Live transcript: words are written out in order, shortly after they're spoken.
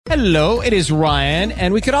Hello, it is Ryan,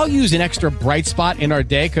 and we could all use an extra bright spot in our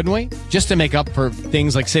day, couldn't we? Just to make up for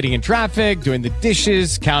things like sitting in traffic, doing the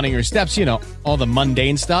dishes, counting your steps, you know, all the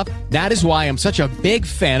mundane stuff. That is why I'm such a big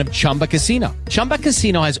fan of Chumba Casino. Chumba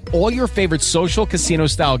Casino has all your favorite social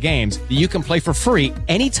casino-style games that you can play for free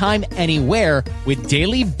anytime, anywhere with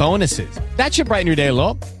daily bonuses. That should brighten your day a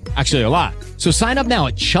little. Actually, a lot. So sign up now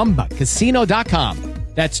at ChumbaCasino.com.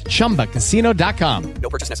 That's ChumbaCasino.com. No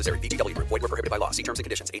purchase necessary. VGW Group. Void where prohibited by law. See terms and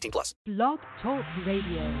conditions. 18 plus. Blog Talk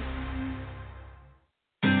Radio.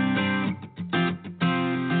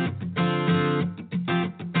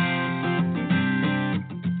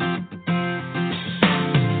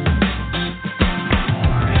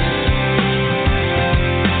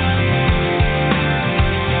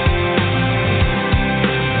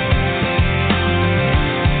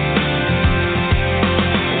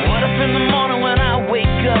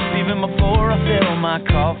 My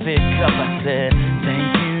coffee cup, I said, thank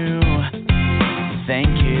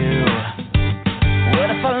you. What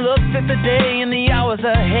if I looked at the day and the hours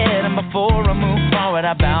ahead, and before I moved forward,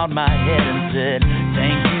 I bowed my head and said,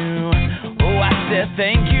 thank you. Oh, I said,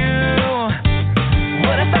 thank you.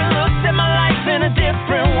 What if I looked at my life in a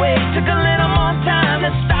different way, took a little more time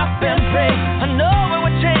to stop and pray? I know it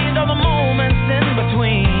would change all the moments in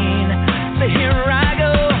between. So here I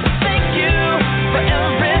go. Thank you for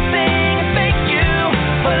everything.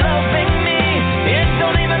 For loving me, it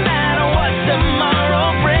don't even matter what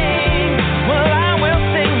tomorrow brings. Well, I will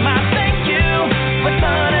sing my thank you for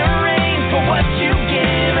sun and rain, for what you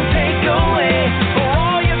give and take away, for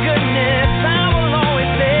all your goodness. I will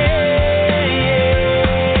always say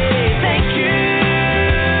thank you.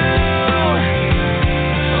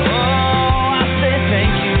 Oh, I say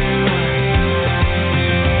thank you.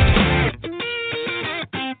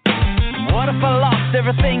 What if I lost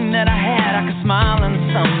everything that I had? I could smile and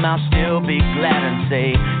somehow still be glad and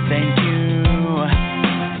say thank you,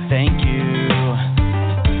 thank you.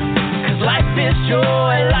 'Cause life is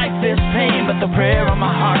joy, life is pain, but the prayer on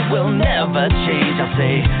my heart will never change. I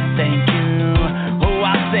say thank you, oh,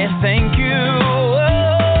 I say thank you.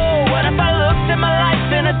 Oh, what if I looked at my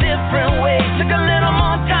life in a different way, took a little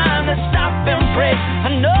more time to stop and pray? I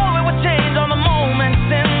know it would change all the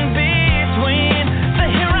moments in between. So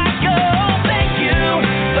here I go, thank you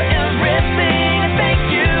for everything.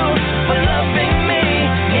 For loving me,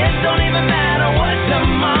 it don't even matter what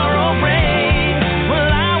tomorrow brings.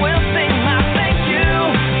 Well, I will sing my thank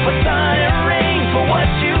you for sun and rain, for what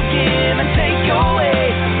you give and take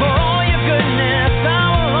away, for all your goodness. I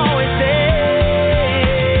will always say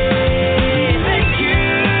thank you.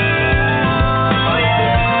 Oh,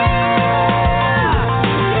 yeah.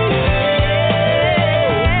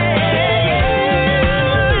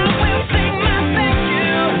 I will sing my thank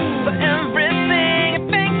you for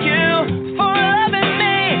everything. Thank you for loving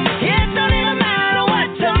me. It don't even matter what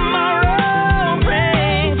tomorrow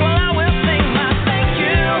brings. Well, I will sing my thank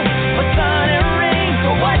you for sun and rain,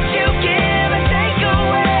 for what you give and take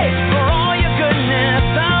away, for all your goodness.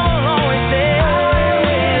 I will always say I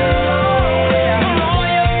will. For all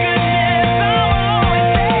your goodness, I will always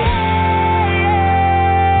say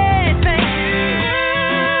thank you.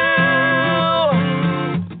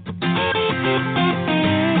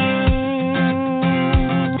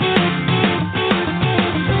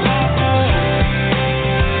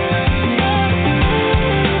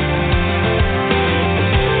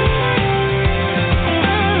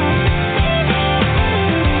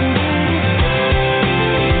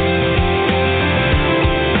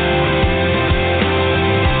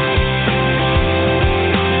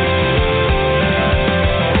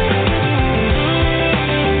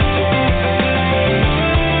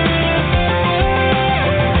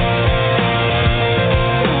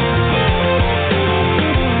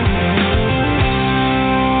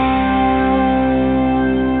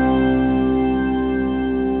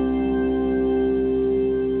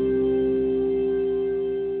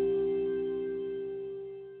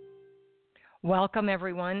 Welcome,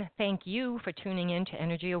 everyone. Thank you for tuning in to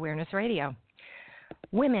Energy Awareness Radio.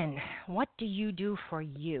 Women, what do you do for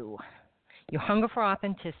you? You hunger for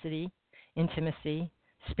authenticity, intimacy,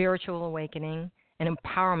 spiritual awakening, and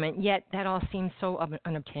empowerment, yet that all seems so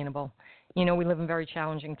unobtainable. You know, we live in very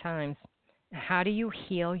challenging times. How do you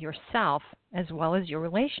heal yourself as well as your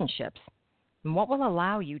relationships? And what will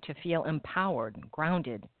allow you to feel empowered,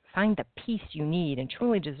 grounded, find the peace you need and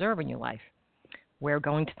truly deserve in your life? We're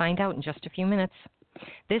going to find out in just a few minutes.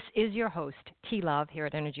 This is your host, T. Love, here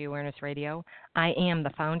at Energy Awareness Radio. I am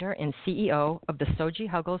the founder and CEO of the Soji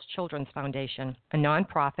Huggles Children's Foundation, a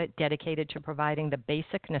nonprofit dedicated to providing the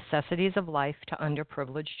basic necessities of life to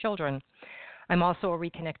underprivileged children. I'm also a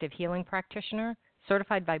reconnective healing practitioner,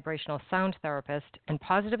 certified vibrational sound therapist, and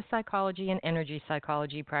positive psychology and energy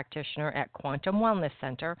psychology practitioner at Quantum Wellness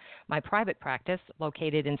Center, my private practice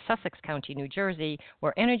located in Sussex County, New Jersey,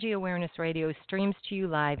 where Energy Awareness Radio streams to you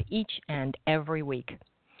live each and every week.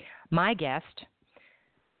 My guest,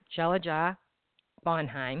 Jalaja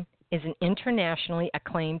Bonheim, is an internationally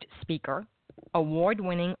acclaimed speaker,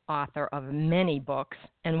 award-winning author of many books,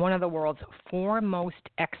 and one of the world's foremost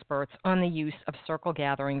experts on the use of circle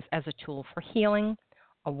gatherings as a tool for healing,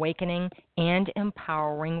 awakening, and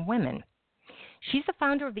empowering women. She's the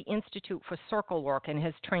founder of the Institute for Circlework and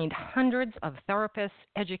has trained hundreds of therapists,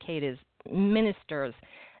 educators, ministers,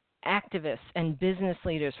 activists, and business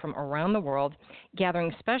leaders from around the world,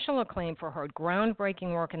 gathering special acclaim for her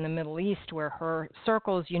groundbreaking work in the Middle East, where her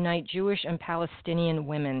circles unite Jewish and Palestinian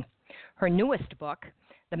women. Her newest book,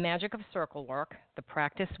 The Magic of Circlework, the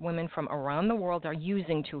practice women from around the world are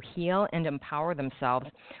using to heal and empower themselves,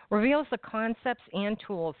 reveals the concepts and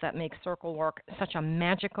tools that make Circlework such a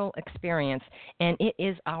magical experience, and it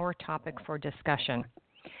is our topic for discussion.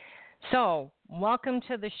 So, welcome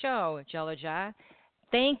to the show, Jalaja.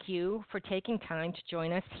 Thank you for taking time to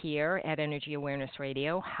join us here at Energy Awareness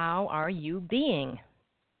Radio. How are you being?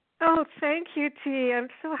 Oh, thank you, T. I'm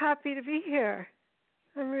so happy to be here.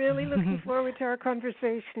 I'm really looking forward to our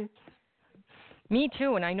conversation. Me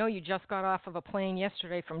too, and I know you just got off of a plane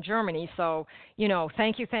yesterday from Germany, so,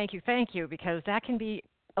 thank you, because that can be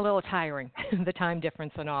a little tiring, the time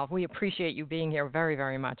difference and all. We appreciate you being here very,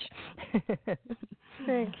 very much.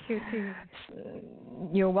 Thank you, T.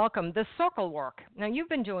 You're welcome. The Circlework. Now, you've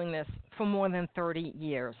been doing this for more than 30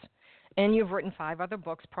 years, and you've written 5 other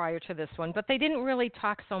books prior to this one, but they didn't really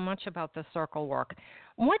talk so much about the Circlework.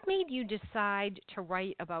 What made you decide to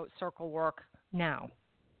write about Circlework now?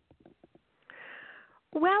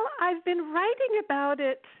 Well, I've been writing about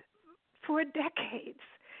it for decades,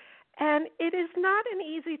 and it is not an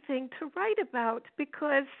easy thing to write about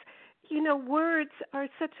because, words are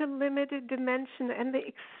such a limited dimension, and the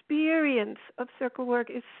experience of Circlework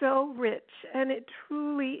is so rich, and it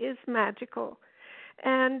truly is magical.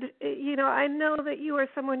 And, I know that you are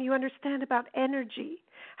someone you understand about energy.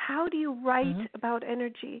 How do you write about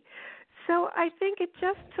energy? So I think it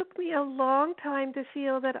just took me a long time to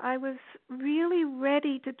feel that I was really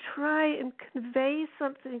ready to try and convey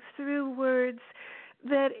something through words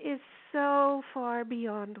that is so far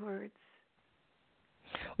beyond words.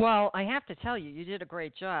 Well, I have to tell you, you did a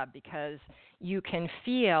great job because you can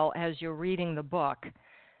feel as you're reading the book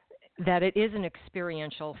that it is an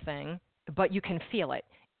experiential thing, but you can feel it.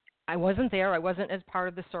 I wasn't there. I wasn't as part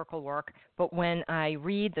of the Circlework, but when I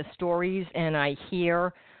read the stories and I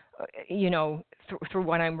hear, through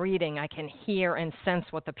what I'm reading, I can hear and sense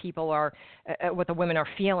what the people are, what the women are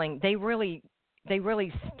feeling. They really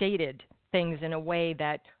stated things in a way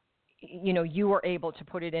that, you were able to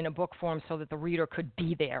put it in a book form so that the reader could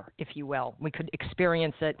be there, if you will. We could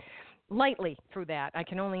experience it lightly through that. I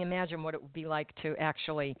can only imagine what it would be like to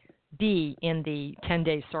actually be in the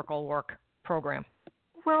 10-day Circlework program.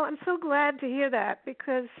 Well, I'm so glad to hear that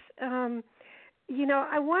because,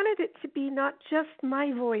 I wanted it to be not just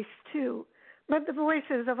my voice too, but the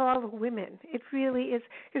voices of all the women. It really is,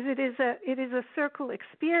 because it is a circle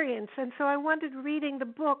experience, and so I wanted reading the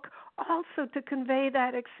book also to convey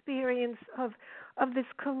that experience of this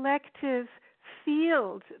collective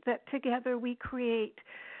field that together we create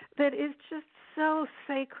that is just so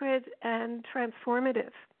sacred and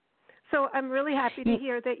transformative. So I'm really happy to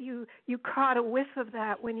hear that you caught a whiff of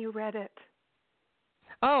that when you read it.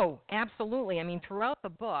 Oh, absolutely. I mean, throughout the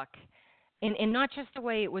book, and not just the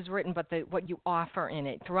way it was written, but what you offer in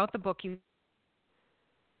it. Throughout the book,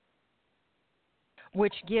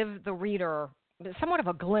 which give the reader somewhat of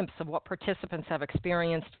a glimpse of what participants have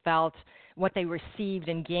experienced, felt, what they received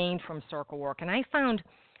and gained from Circlework. And I found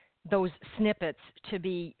those snippets to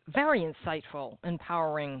be very insightful,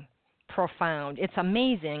 empowering, profound. It's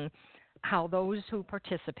amazing how those who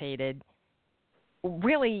participated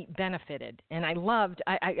really benefited. And I loved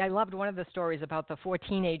one of the stories about the 4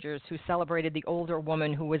 teenagers who celebrated the older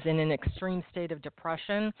woman who was in an extreme state of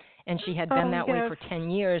depression, and she had been that way for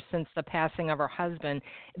 10 years since the passing of her husband.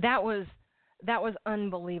 That was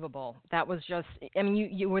unbelievable. That was just, I mean,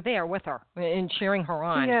 you were there with her and cheering her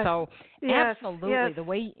on. Yes. So yes. absolutely, yes. the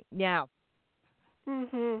way, yeah.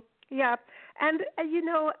 Mhm. Yeah. And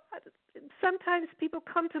sometimes people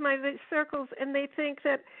come to my circles and they think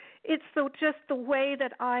that it's just the way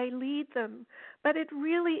that I lead them. But it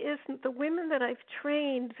really isn't. The women that I've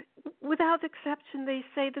trained, without exception, they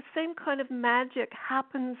say the same kind of magic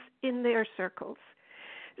happens in their circles.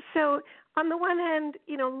 So on the one hand,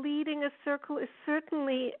 leading a circle is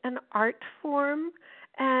certainly an art form,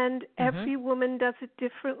 and every woman does it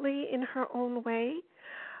differently in her own way.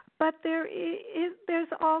 But there's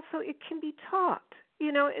also, it can be taught.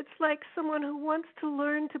 You know, it's like someone who wants to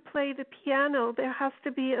learn to play the piano. There has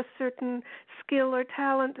to be a certain skill or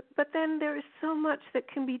talent, but then there is so much that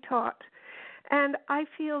can be taught. And I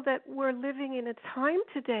feel that we're living in a time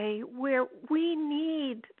today where we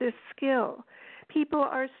need this skill. People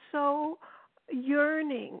are so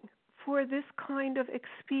yearning for this kind of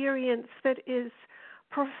experience that is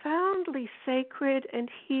profoundly sacred and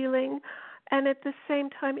healing, and at the same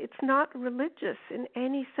time, it's not religious in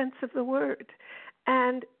any sense of the word.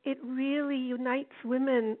 And it really unites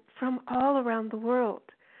women from all around the world.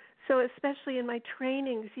 So especially in my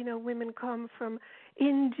trainings, you know, women come from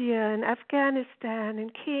India and Afghanistan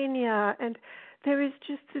and Kenya, and there is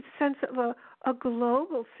just a sense of a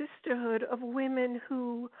global sisterhood of women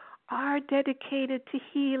who are dedicated to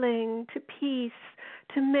healing, to peace,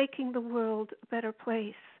 to making the world a better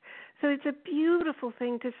place. So it's a beautiful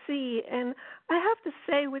thing to see. And I have to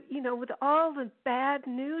say, with all the bad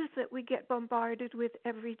news that we get bombarded with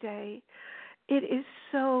every day, it is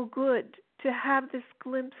so good to have this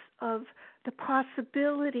glimpse of the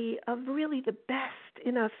possibility of really the best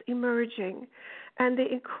in us emerging, and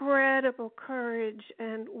the incredible courage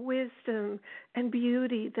and wisdom and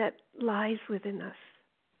beauty that lies within us.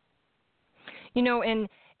 You know, and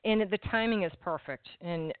the timing is perfect,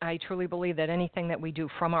 and I truly believe that anything that we do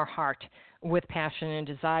from our heart with passion and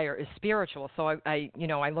desire is spiritual. So I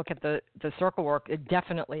look at the circle work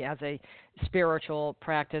definitely as a spiritual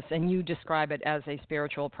practice, and you describe it as a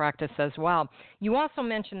spiritual practice as well. You also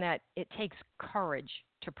mentioned that it takes courage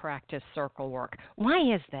to practice circle work.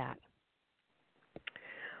 Why is that?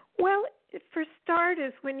 Well, for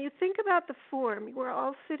starters, when you think about the form, we're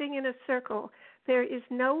all sitting in a circle. There is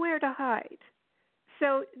nowhere to hide.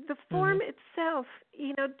 So the form itself,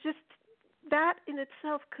 just that in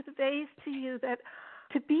itself conveys to you that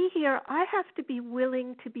to be here, I have to be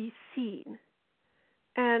willing to be seen.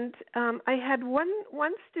 And I had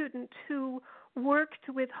one student who worked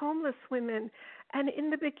with homeless women, and in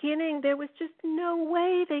the beginning there was just no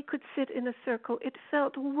way they could sit in a circle. It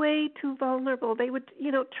felt way too vulnerable. They would,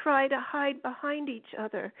 try to hide behind each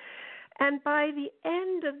other. And by the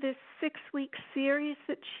end of this 6-week series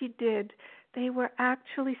that she did, they were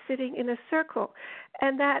actually sitting in a circle.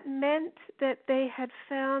 And that meant that they had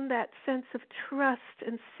found that sense of trust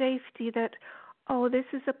and safety that, oh, this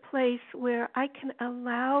is a place where I can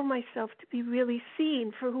allow myself to be really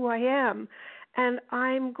seen for who I am. And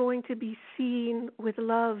I'm going to be seen with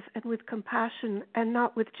love and with compassion and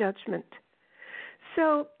not with judgment.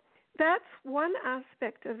 So that's one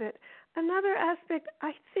aspect of it. Another aspect,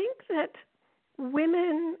 I think that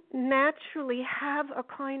women naturally have a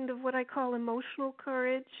kind of what I call emotional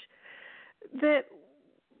courage that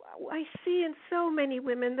I see in so many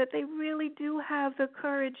women, that they really do have the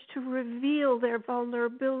courage to reveal their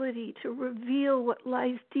vulnerability, to reveal what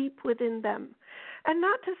lies deep within them. And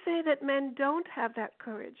not to say that men don't have that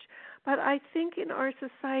courage, but I think in our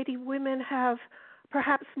society women have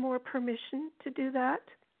perhaps more permission to do that.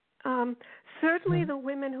 Certainly the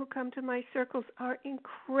women who come to my circles are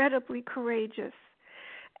incredibly courageous.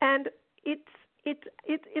 And it's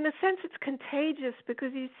in a sense it's contagious,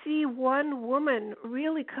 because you see one woman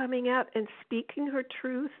really coming out and speaking her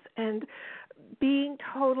truth and being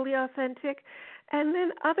totally authentic, and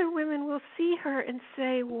then other women will see her and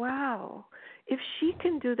say, wow, if she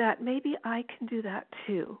can do that, maybe I can do that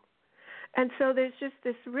too. And so there's just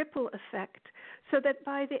this ripple effect, so that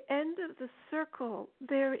by the end of the circle,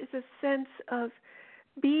 there is a sense of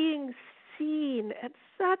being seen at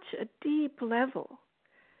such a deep level.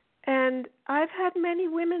 And I've had many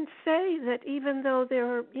women say that even though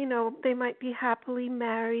they might be happily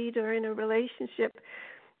married or in a relationship,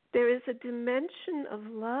 there is a dimension of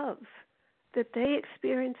love that they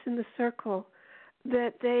experience in the circle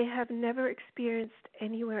that they have never experienced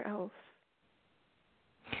anywhere else.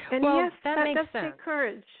 And well, yes, that makes does sense. take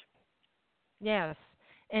courage. Yes,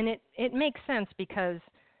 and it makes sense, because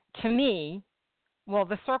to me, well,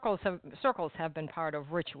 the circles have been part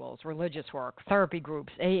of rituals, religious work, therapy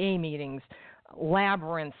groups, AA meetings,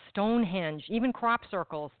 labyrinths, Stonehenge, even crop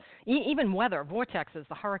circles, even weather, vortexes,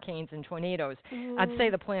 the hurricanes and tornadoes. I'd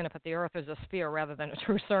say the planet, but the Earth is a sphere rather than a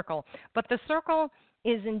true circle. But the circle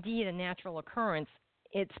is indeed a natural occurrence.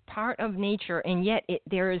 It's part of nature, and yet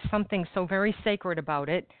there is something so very sacred about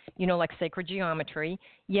it, like sacred geometry,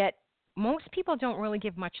 yet most people don't really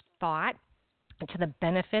give much thought to the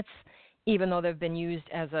benefits, even though they've been used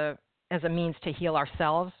as a means to heal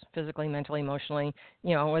ourselves, physically, mentally, emotionally,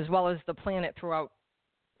 as well as the planet throughout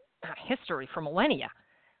history for millennia.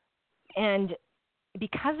 And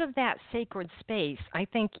because of that sacred space, I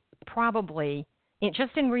think probably,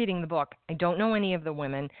 just in reading the book, I don't know any of the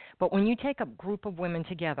women, but when you take a group of women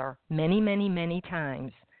together many, many, many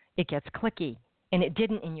times, it gets clicky. And it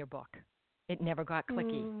didn't in your book. It never got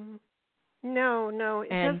clicky. No, it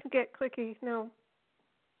doesn't get clicky, no.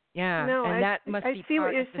 Yeah, no, and that must be see part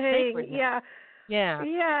what you're of the saying. sacredness. Yeah,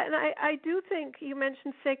 and I do think you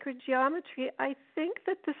mentioned sacred geometry. I think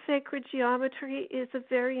that the sacred geometry is a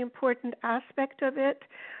very important aspect of it,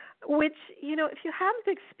 which, if you haven't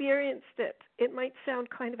experienced it, it might sound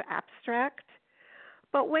kind of abstract.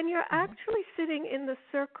 But when you're actually sitting in the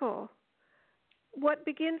circle, what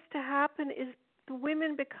begins to happen is the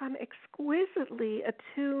women become exquisitely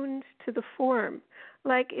attuned to the form.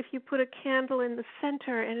 Like if you put a candle in the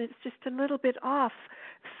center and it's just a little bit off,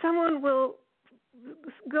 someone will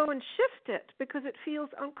go and shift it because it feels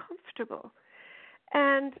uncomfortable.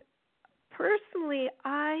 And personally,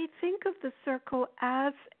 I think of the circle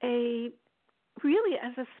as really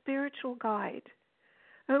as a spiritual guide.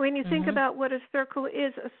 When you think about what a circle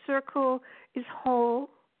is whole,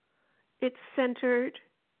 it's centered,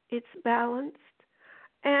 it's balanced.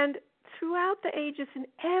 And throughout the ages, in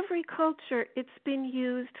every culture, it's been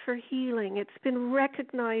used for healing. It's been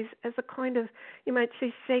recognized as a kind of, you might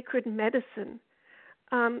say, sacred medicine.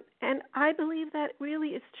 And I believe that really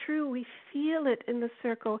is true. We feel it in the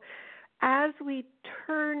circle. As we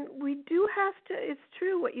turn, we do have to, it's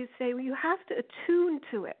true what you say, you have to attune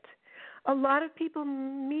to it. A lot of people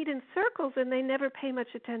meet in circles and they never pay much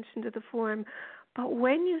attention to the form. But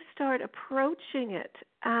when you start approaching it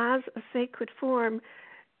as a sacred form,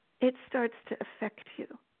 it starts to affect you.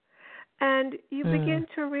 And you begin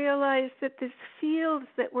to realize that this field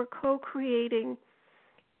that we're co-creating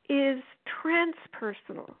is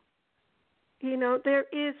transpersonal. There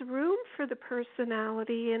is room for the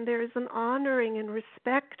personality, and there is an honoring and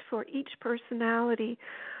respect for each personality.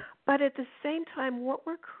 But at the same time, what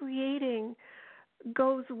we're creating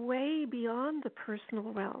goes way beyond the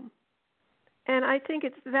personal realm. And I think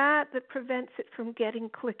it's that prevents it from getting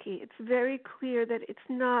clicky. It's very clear that it's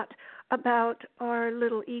not about our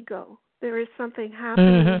little ego. There is something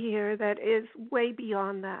happening here that is way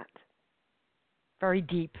beyond that. Very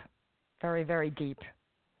deep. Very, very deep.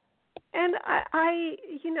 And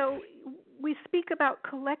we speak about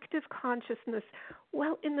collective consciousness.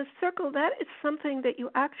 Well, in the circle, that is something that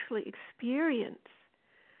you actually experience.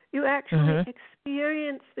 You actually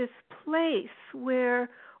experience this place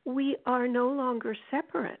where we are no longer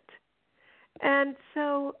separate. And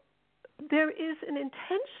so there is an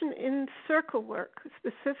intention in circle work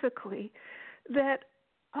specifically that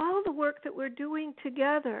all the work that we're doing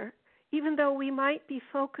together, even though we might be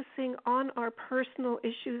focusing on our personal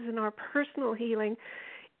issues and our personal healing,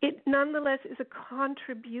 it nonetheless is a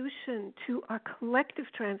contribution to our collective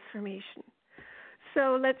transformation.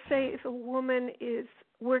 So let's say if a woman is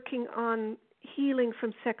working on healing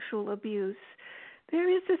from sexual abuse, there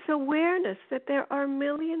is this awareness that there are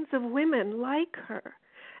millions of women like her,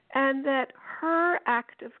 and that her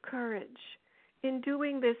act of courage in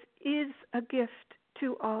doing this is a gift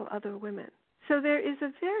to all other women. So there is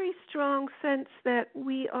a very strong sense that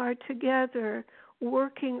we are together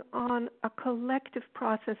working on a collective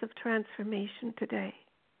process of transformation today.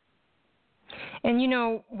 And,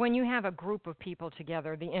 when you have a group of people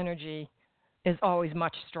together, the energy is always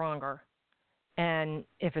much stronger. And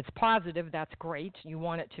if it's positive, that's great. You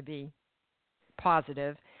want it to be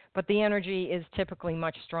positive. But the energy is typically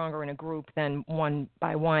much stronger in a group than one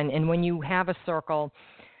by one. And when you have a circle,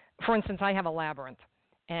 for instance, I have a labyrinth,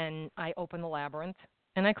 and I open the labyrinth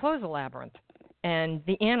and I close the labyrinth. And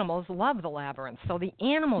the animals love the labyrinth. So the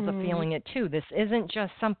animals are feeling it too. This isn't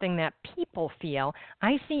just something that people feel.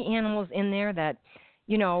 I see animals in there that,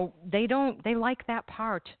 they like that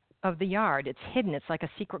part of the yard. It's hidden. It's like a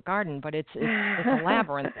secret garden, but it's a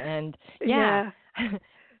labyrinth. And I've fun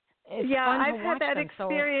to had watch that them,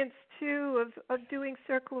 experience too of doing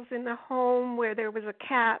circles in the home where there was a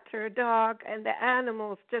cat or a dog, and the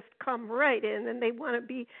animals just come right in, and they want to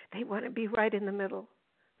be right in the middle.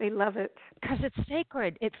 They love it because it's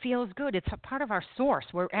sacred. It feels good. It's a part of our source.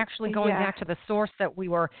 We're actually going back to the source that we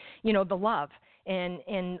were, the love.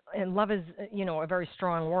 And love is, a very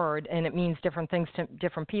strong word, and it means different things to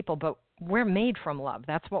different people, but we're made from love.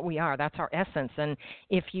 That's what we are. That's our essence. And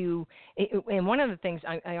and one of the things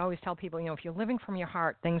I always tell people, if you're living from your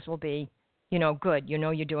heart, things will be, good.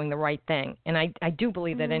 You're doing the right thing. And I do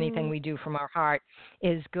believe that anything we do from our heart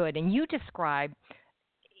is good. And you describe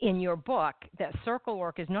in your book that circle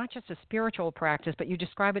work is not just a spiritual practice, but you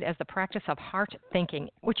describe it as the practice of heart thinking,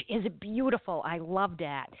 which is beautiful. I love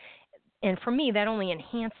that. And for me, that only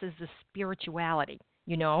enhances the spirituality,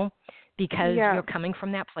 because you're coming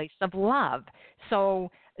from that place of love. So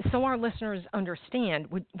our listeners understand,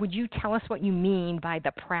 would you tell us what you mean by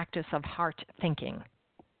the practice of heart thinking?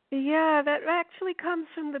 Yeah, that actually comes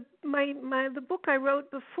from the book I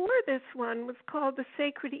wrote before this one was called The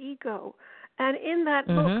Sacred Ego. And in that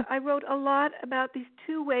book, I wrote a lot about these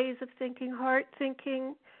two ways of thinking, heart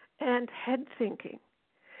thinking and head thinking.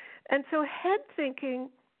 And so head thinking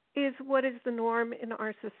is what is the norm in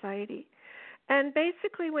our society. And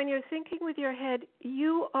basically, when you're thinking with your head,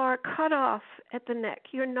 you are cut off at the neck.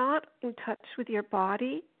 You're not in touch with your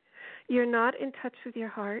body. You're not in touch with your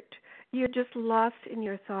heart. You're just lost in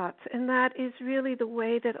your thoughts. And that is really the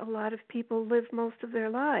way that a lot of people live most of their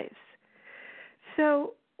lives.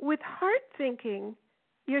 So with heart thinking,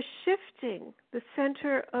 you're shifting the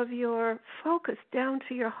center of your focus down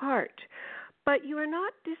to your heart. But you are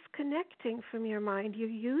not disconnecting from your mind. You're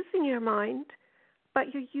using your mind,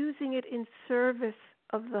 but you're using it in service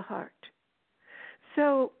of the heart.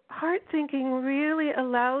 So heart thinking really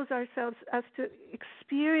allows us to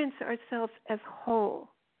experience ourselves as whole,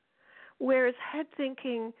 whereas head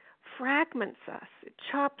thinking fragments us, it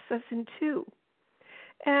chops us in two.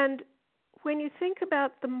 And when you think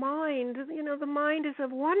about the mind, the mind is a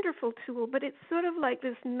wonderful tool, but it's sort of like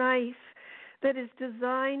this knife that is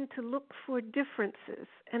designed to look for differences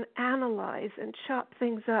and analyze and chop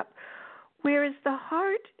things up, whereas the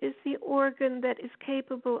heart is the organ that is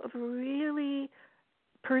capable of really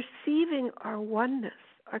perceiving our oneness,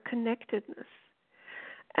 our connectedness.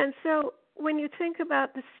 And so when you think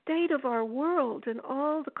about the state of our world and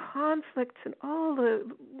all the conflicts and all the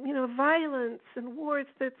violence and wars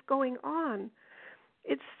that's going on,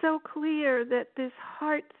 it's so clear that this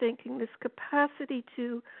heart thinking, this capacity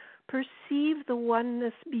to perceive the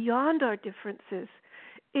oneness beyond our differences,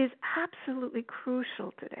 is absolutely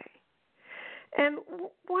crucial today. And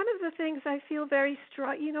one of the things I feel very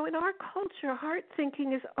strong, in our culture, heart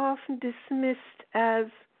thinking is often dismissed as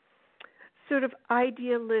sort of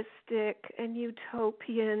idealistic and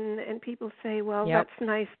utopian, and people say, well, that's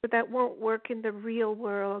nice, but that won't work in the real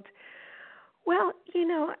world. Well,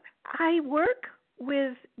 I work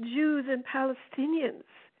with Jews and Palestinians,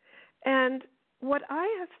 and what I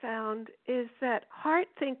have found is that heart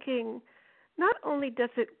thinking, not only does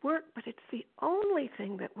it work, but it's the only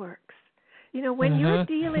thing that works. When you're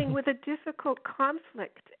dealing with a difficult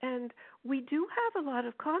conflict, and we do have a lot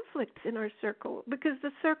of conflicts in our circle, because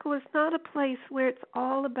the circle is not a place where it's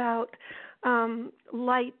all about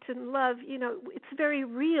light and love. It's very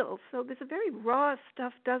real, so there's a very raw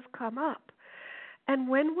stuff does come up. And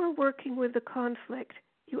when we're working with the conflict,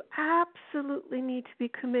 you absolutely need to be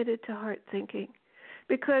committed to heart thinking,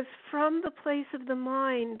 because from the place of the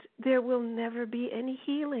mind, there will never be any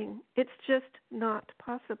healing. It's just not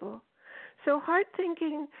possible. So heart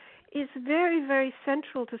thinking is very, very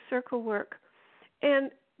central to circle work. And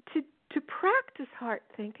to practice heart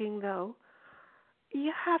thinking, though,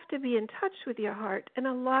 you have to be in touch with your heart, and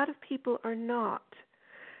a lot of people are not.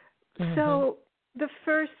 So the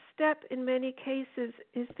first step in many cases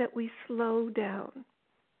is that we slow down.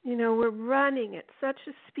 We're running at such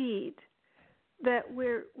a speed that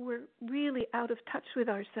we're really out of touch with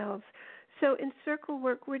ourselves. So in circle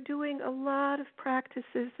work, we're doing a lot of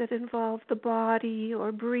practices that involve the body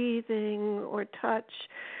or breathing or touch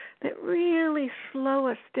that really slow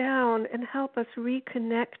us down and help us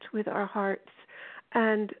reconnect with our hearts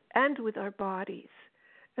and with our bodies.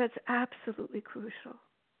 That's absolutely crucial.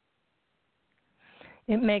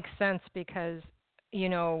 It makes sense because,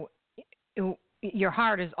 your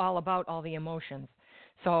heart is all about all the emotions.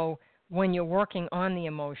 So when you're working on the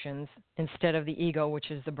emotions instead of the ego, which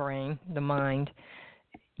is the brain, the mind,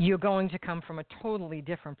 you're going to come from a totally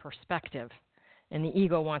different perspective. And the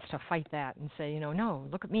ego wants to fight that and say, no,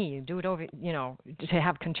 look at me, do it over, to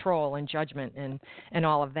have control and judgment and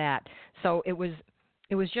all of that. So it was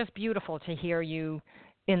just beautiful to hear you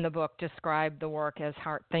in the book describe the work as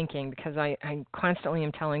heart thinking, because I constantly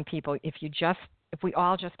am telling people, if we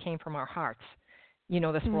all just came from our hearts,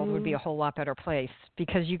 this world would be a whole lot better place,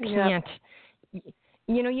 because you can't,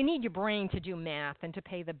 you need your brain to do math and to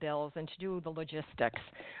pay the bills and to do the logistics.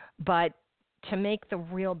 But to make the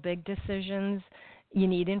real big decisions, you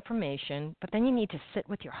need information, but then you need to sit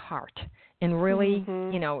with your heart and really,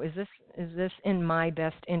 is this in my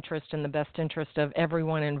best interest and the best interest of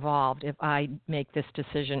everyone involved if I make this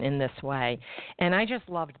decision in this way? And I just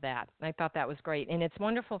loved that. I thought that was great. And it's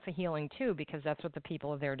wonderful for healing, too, because that's what the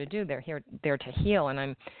people are there to do. They're there to heal. And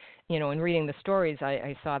I'm, in reading the stories,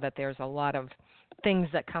 I saw that there's a lot of things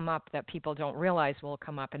that come up that people don't realize will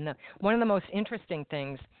come up. And one of the most interesting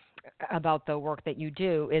things about the work that you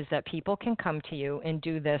do is that people can come to you and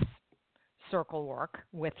do this circle work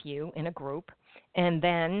with you in a group, and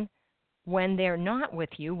then when they're not with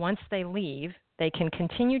you, once they leave, they can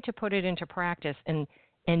continue to put it into practice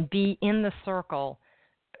and be in the circle.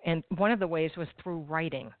 And one of the ways was through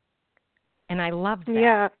writing. And I loved that.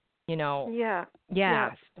 Yeah. You know. Yeah.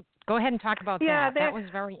 Yeah. Go ahead and talk about that. That was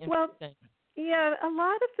very interesting. Well, yeah, a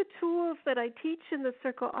lot of the tools that I teach in the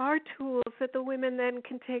circle are tools that the women then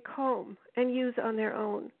can take home and use on their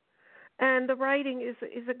own. And the writing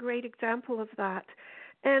is a great example of that.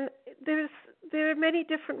 And there are many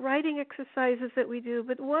different writing exercises that we do,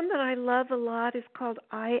 but one that I love a lot is called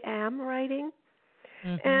I Am writing.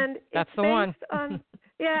 Mm-hmm. And that's it's the based one. on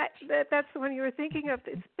that's the one you were thinking of.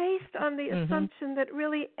 It's based on the assumption that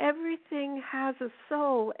really everything has a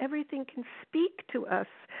soul. Everything can speak to us,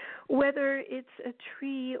 whether it's a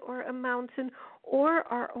tree or a mountain or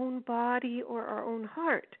our own body or our own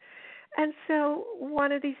heart. And so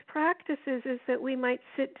one of these practices is that we might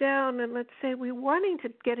sit down and let's say we're wanting to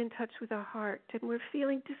get in touch with our heart and we're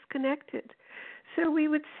feeling disconnected. So we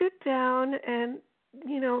would sit down and,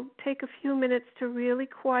 take a few minutes to really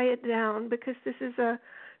quiet down, because this is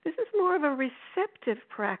more of a receptive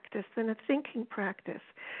practice than a thinking practice.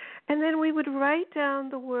 And then we would write down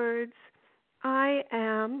the words, I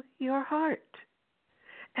am your heart.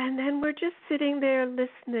 And then we're just sitting there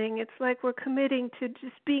listening. It's like we're committing to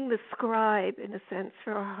just being the scribe, in a sense,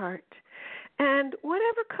 for our heart. And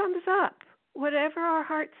whatever comes up, whatever our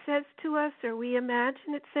heart says to us or we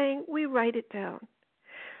imagine it saying, we write it down.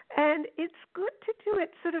 And it's good to do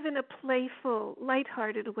it sort of in a playful,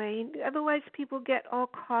 lighthearted way. Otherwise, people get all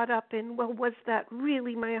caught up in, well, was that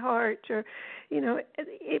really my heart? Or,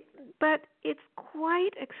 but it's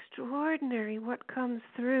quite extraordinary what comes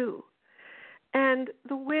through. And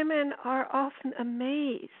the women are often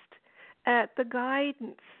amazed at the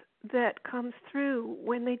guidance that comes through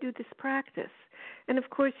when they do this practice. And, of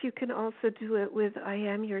course, you can also do it with I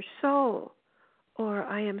am your soul, or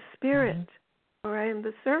I am spirit, or I am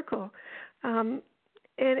the circle. And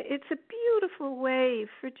it's a beautiful way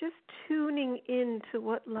for just tuning into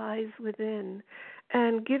what lies within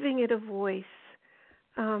and giving it a voice.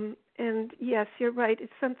 And yes, you're right.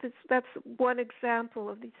 It's something that's one example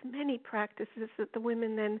of these many practices that the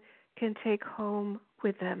women then can take home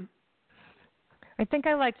with them. I think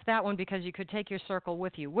I liked that one because you could take your circle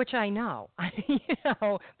with you, which I know,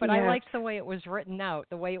 but I liked the way it was written out,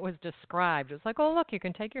 the way it was described. It's like, oh, look, you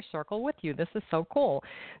can take your circle with you. This is so cool.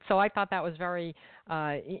 So I thought that was very,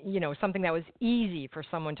 something that was easy for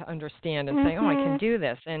someone to understand and say, oh, I can do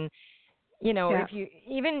this. And if you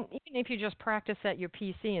even if you just practice at your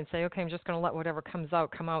PC and say, okay, I'm just going to let whatever comes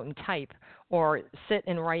out come out and type, or sit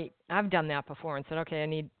and write. I've done that before and said, okay,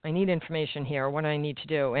 I need information here. What do I need to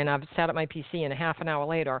do? And I've sat at my PC, and a half an hour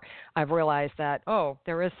later, I've realized that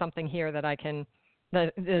there is something here that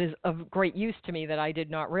that is of great use to me that I did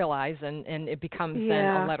not realize, and it becomes then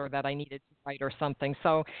a letter that I needed to write or something.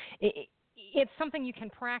 So it's something you can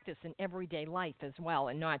practice in everyday life as well,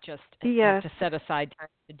 and not just to set aside time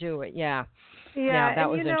to do it. Yeah, that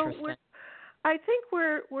was interesting. I think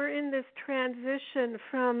we're in this transition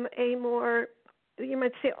from a more, you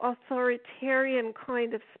might say, authoritarian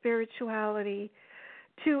kind of spirituality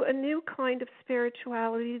to a new kind of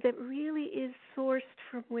spirituality that really is sourced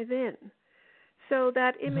from within. So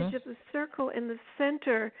that image of the circle in the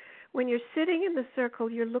center, when you're sitting in the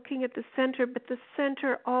circle, you're looking at the center, but the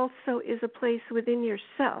center also is a place within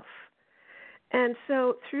yourself. And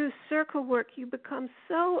so through circle work, you become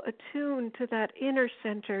so attuned to that inner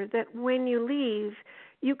center that when you leave,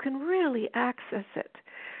 you can really access it.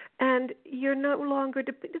 And you're no longer,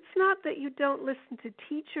 it's not that you don't listen to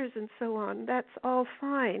teachers and so on, that's all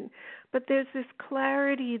fine. But there's this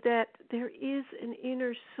clarity that there is an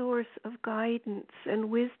inner source of guidance and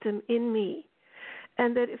wisdom in me.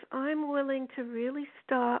 And that if I'm willing to really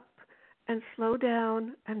stop and slow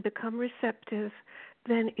down and become receptive,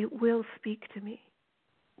 then it will speak to me.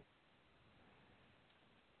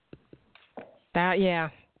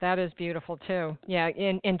 That is beautiful too. Yeah,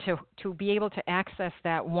 and to be able to access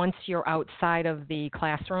that once you're outside of the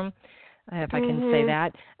classroom, if I can say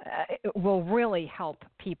that, it will really help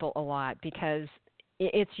people a lot, because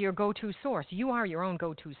it's your go-to source. You are your own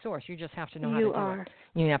go-to source. You just have to know how to do it.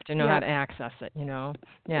 You have to know how to access it, Yeah.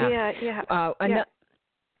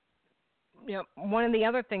 One of the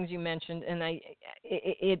other things you mentioned, and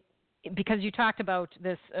because you talked about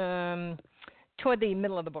this toward the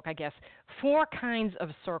middle of the book, I guess, 4 kinds of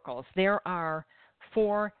circles. There are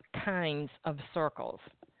 4 kinds of circles.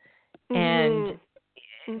 And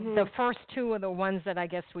the first 2 are the ones that I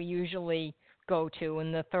guess we usually go to,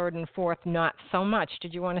 and the 3rd and 4th not so much.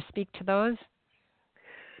 Did you want to speak to those?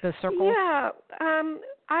 The circles? Yeah.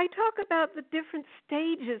 I talk about the different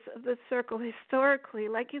stages of the circle historically.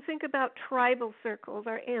 Like you think about tribal circles,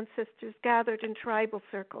 our ancestors gathered in tribal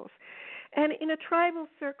circles. And in a tribal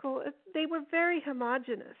circle, they were very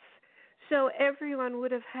homogeneous. So everyone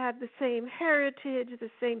would have had the same heritage, the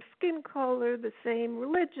same skin color, the same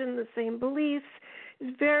religion, the same beliefs.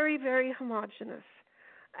 It's very, very homogeneous.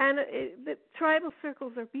 And the tribal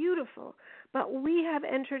circles are beautiful, but we have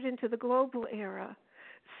entered into the global era.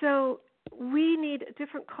 So we need a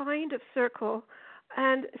different kind of circle.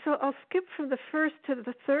 And so I'll skip from the first to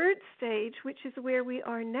the third stage, which is where we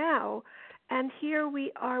are now. And here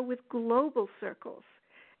we are with global circles,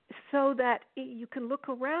 so that you can look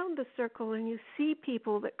around the circle and you see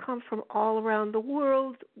people that come from all around the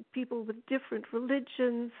world, people with different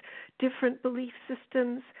religions, different belief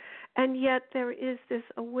systems, and yet there is this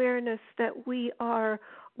awareness that we are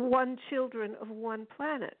one children of one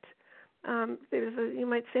planet. There's you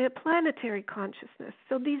might say, a planetary consciousness.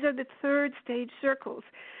 So these are the third stage circles.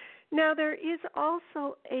 Now there is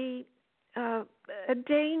also a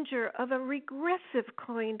danger of a regressive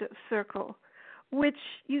kind of circle, which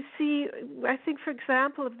you see, I think, for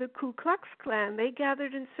example, of the Ku Klux Klan. They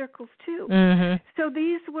gathered in circles too. Mm-hmm. So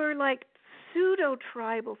these were like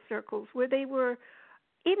pseudo-tribal circles where they were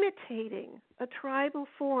imitating a tribal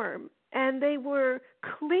form, and they were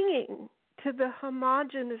clinging to the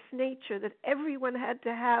homogeneous nature that everyone had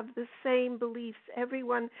to have the same beliefs,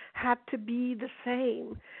 everyone had to be the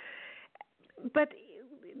same. But,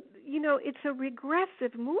 it's a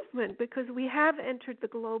regressive movement because we have entered the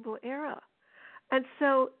global era. And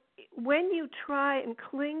so when you try and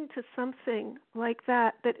cling to something like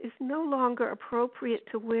that is no longer appropriate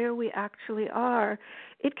to where we actually are,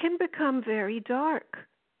 it can become very dark.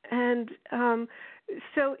 And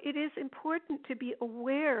so it is important to be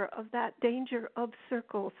aware of that danger of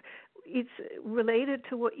circles. It's related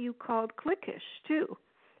to what you called cliquish too.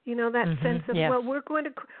 That sense of, yes, well, we're going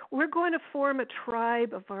to form a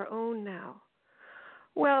tribe of our own now.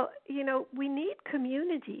 Well, we need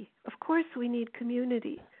community. Of course we need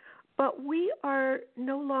community. But we are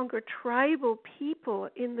no longer tribal people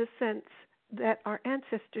in the sense that our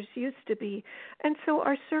ancestors used to be. And so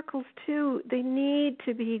our circles, too, they need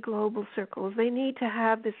to be global circles. They need to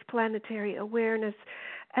have this planetary awareness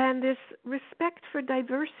and this respect for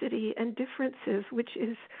diversity and differences, which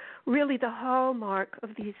is really the hallmark of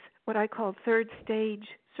these, what I call third stage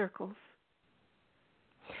circles.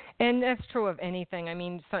 And that's true of anything. I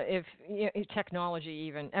mean, so if technology,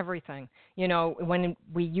 even everything, when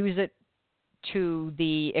we use it to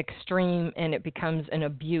the extreme and it becomes an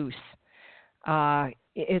abuse,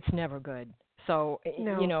 it's never good. So,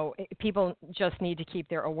 no. People just need to keep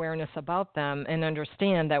their awareness about them and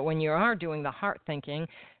understand that when you are doing the heart thinking,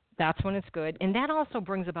 that's when it's good. And that also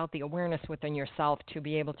brings about the awareness within yourself to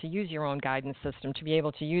be able to use your own guidance system, to be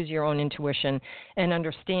able to use your own intuition and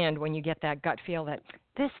understand when you get that gut feel that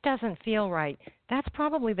this doesn't feel right, that's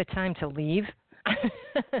probably the time to leave.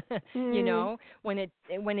 When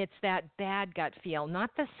it's that bad gut feel,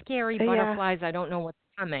 not the scary butterflies, I don't know what's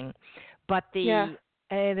coming, but the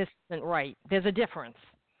this isn't right. There's a difference.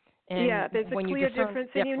 And there's a clear difference,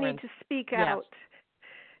 and you need to speak out.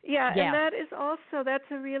 Yeah, and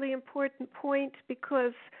that's a really important point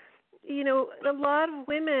because, a lot of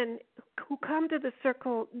women who come to the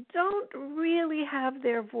circle don't really have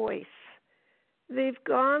their voice. They've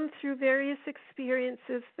gone through various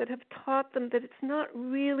experiences that have taught them that it's not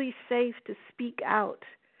really safe to speak out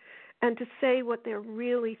and to say what they're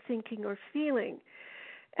really thinking or feeling.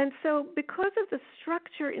 And so because of the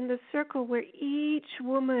structure in the circle where each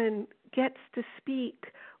woman gets to speak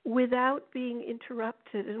without being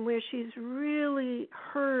interrupted and where she's really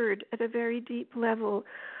heard at a very deep level,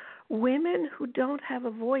 women who don't have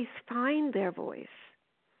a voice find their voice,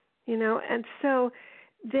 and so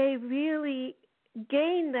they really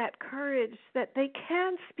gain that courage that they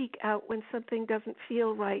can speak out when something doesn't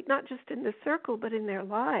feel right, not just in the circle, but in their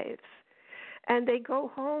lives. And they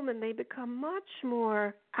go home and they become much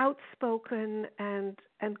more outspoken and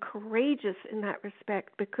courageous in that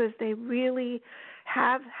respect because they really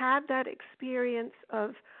have had that experience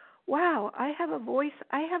of, wow, I have a voice,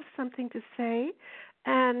 I have something to say,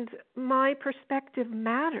 and my perspective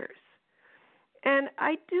matters. And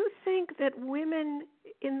I do think that women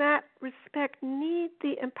in that respect need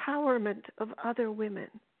the empowerment of other women.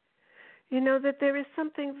 That there is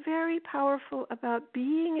something very powerful about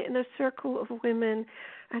being in a circle of women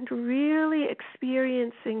and really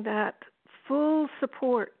experiencing that full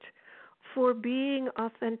support for being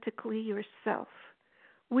authentically yourself.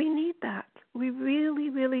 We need that. We really,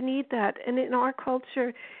 really need that. And in our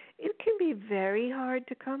culture, it can be very hard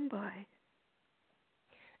to come by.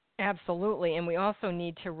 Absolutely. And we also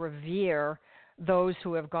need to revere those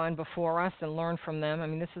who have gone before us and learn from them. I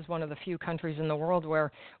mean, this is one of the few countries in the world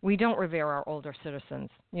where we don't revere our older citizens.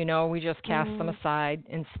 We just cast them aside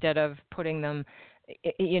instead of putting them,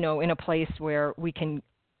 in a place where we can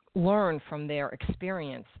learn from their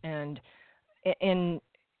experience and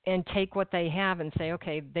take what they have and say,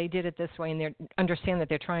 okay, they did it this way, and they understand that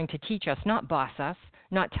they're trying to teach us, not boss us,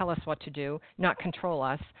 not tell us what to do, not control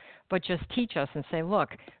us, but just teach us and say, look,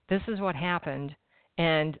 this is what happened,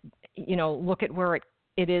 and look at where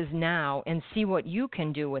it is now and see what you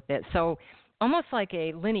can do with it. So almost like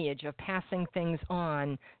a lineage of passing things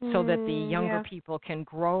on so that the younger people can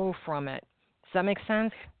grow from it. Does that make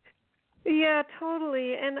sense? Yeah,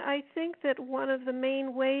 totally. And I think that one of the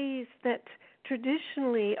main ways that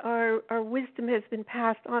traditionally our wisdom has been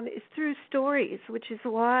passed on is through stories, which is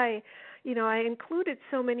why, I included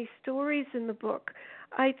so many stories in the book.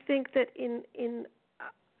 I think that in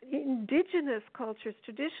indigenous cultures,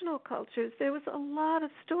 traditional cultures, there was a lot of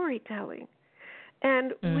storytelling.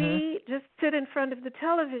 And we just sit in front of the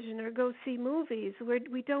television or go see movies where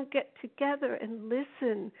we don't get together and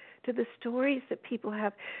listen to the stories that people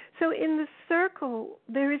have. So in the circle,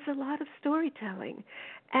 there is a lot of storytelling.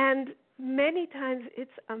 And many times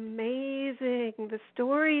it's amazing, the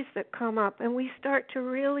stories that come up, and we start to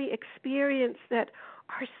really experience that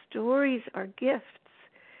our stories are gifts.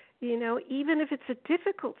 Even if it's a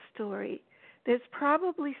difficult story, there's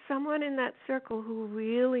probably someone in that circle who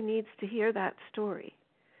really needs to hear that story.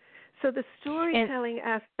 So the storytelling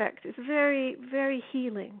aspect is very, very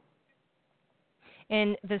healing.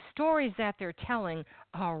 And the stories that they're telling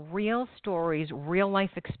are real stories, real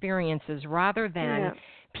life experiences, rather than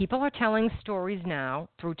people are telling stories now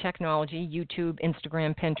through technology, YouTube,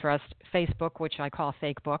 Instagram, Pinterest, Facebook, which I call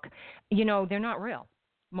fake book. They're not real.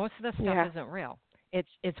 Most of the stuff isn't real.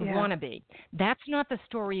 It's wannabe. That's not the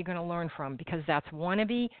story you're going to learn from, because that's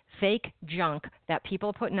wannabe, fake junk that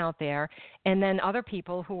people are putting out there. And then other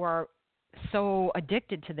people who are so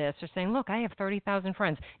addicted to this are saying, look, I have 30,000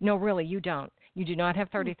 friends. No, really, you don't. You do not have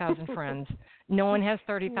 30,000 friends. No one has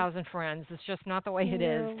 30,000 friends. It's just not the way it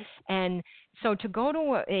is. And so to go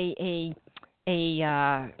to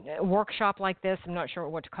a workshop like this, I'm not sure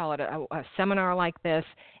what to call it, a seminar like this,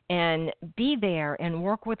 and be there and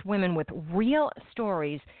work with women with real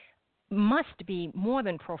stories must be more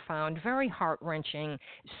than profound, very heart-wrenching,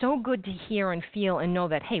 so good to hear and feel and know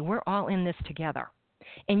that, hey, we're all in this together.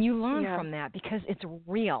 And you learn from that because it's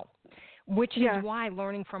real, which is why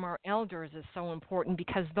learning from our elders is so important,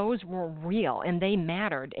 because those were real and they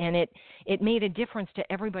mattered, and it made a difference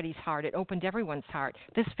to everybody's heart. It opened everyone's heart.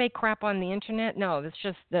 This fake crap on the internet, no, it's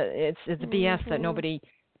just it's BS that nobody,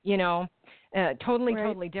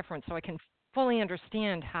 totally different. So I can fully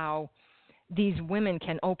understand how these women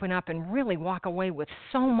can open up and really walk away with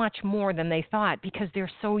so much more than they thought, because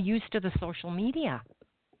they're so used to the social media.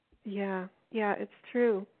 Yeah, it's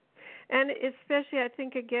true. And especially, I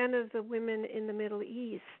think, again, of the women in the Middle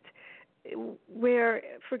East, where,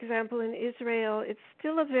 for example, in Israel, it's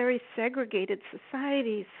still a very segregated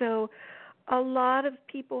society. So a lot of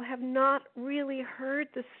people have not really heard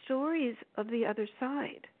the stories of the other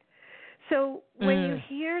side. So when you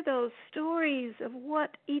hear those stories of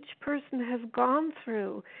what each person has gone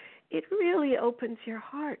through, it really opens your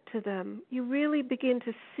heart to them. You really begin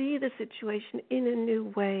to see the situation in a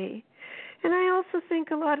new way. And I also think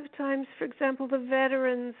a lot of times, for example, the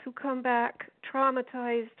veterans who come back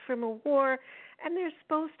traumatized from a war, and they're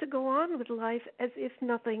supposed to go on with life as if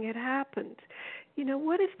nothing had happened.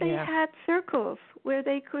 What if they had circles where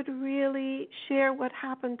they could really share what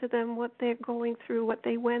happened to them, what they're going through, what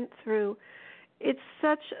they went through? It's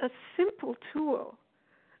such a simple tool,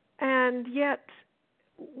 and yet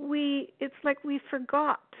it's like we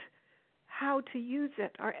forgot how to use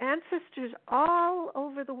it. Our ancestors all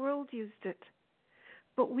over the world used it,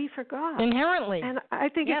 but we forgot. Inherently. And I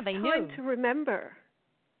think it's time to remember.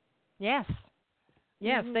 Yes,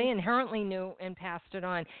 they inherently knew and passed it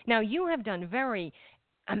on. Now, you have done very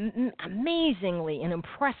amazingly and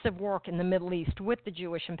impressive work in the Middle East with the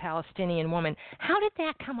Jewish and Palestinian woman. How did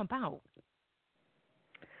that come about?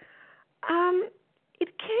 It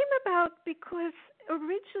came about because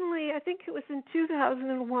originally, I think it was in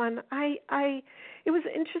 2001, it was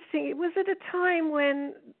interesting. It was at a time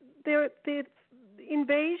when the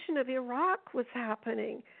invasion of Iraq was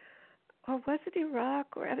happening. Or was it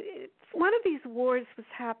Iraq? Or one of these wars was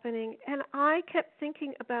happening, and I kept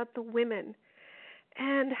thinking about the women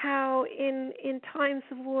and how in times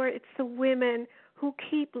of war it's the women who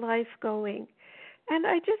keep life going. And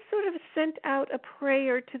I just sort of sent out a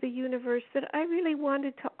prayer to the universe that I really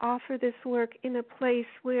wanted to offer this work in a place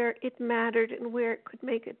where it mattered and where it could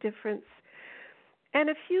make a difference. And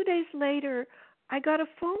a few days later, I got a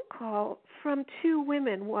phone call from two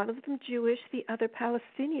women, one of them Jewish, the other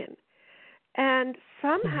Palestinian. And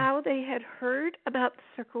somehow they had heard about the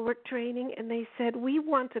Circlework training, and they said, we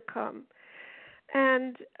want to come.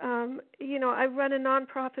 And, I run a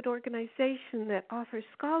nonprofit organization that offers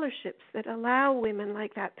scholarships that allow women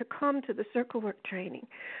like that to come to the Circlework training.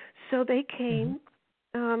 So they came,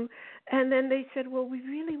 and then they said, well, we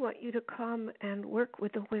really want you to come and work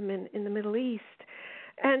with the women in the Middle East.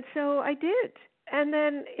 And so I did. And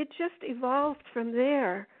then it just evolved from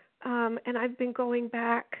there. And I've been going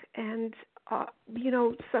back and,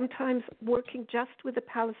 sometimes working just with the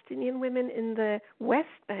Palestinian women in the West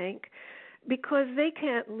Bank because they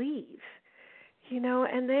can't leave,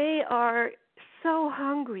 and they are so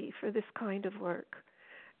hungry for this kind of work.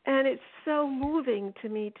 And it's so moving to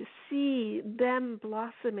me to see them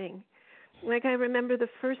blossoming. Like I remember the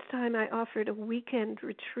first time I offered a weekend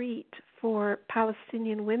retreat for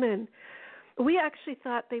Palestinian women, we actually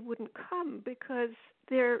thought they wouldn't come because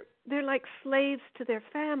they're like slaves to their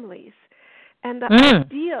families. And the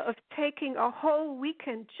idea of taking a whole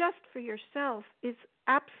weekend just for yourself is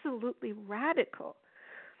absolutely radical.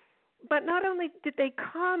 But not only did they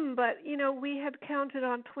come, but, we had counted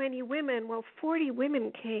on 20 women. Well, 40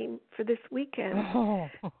 women came for this weekend.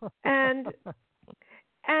 And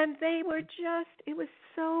they were it was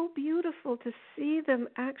so beautiful to see them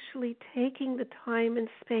actually taking the time and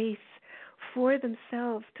space for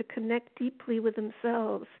themselves to connect deeply with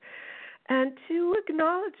themselves and to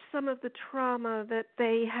acknowledge some of the trauma that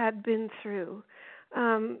they had been through.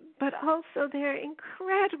 But also their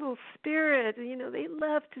incredible spirit. They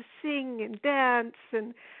love to sing and dance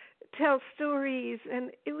and tell stories,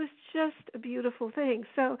 and it was just a beautiful thing.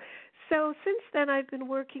 So since then, I've been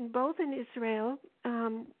working both in Israel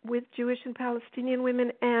with Jewish and Palestinian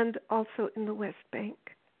women and also in the West Bank.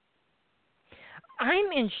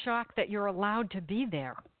 I'm in shock that you're allowed to be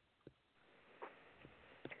there.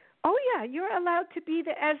 Oh, yeah, you're allowed to be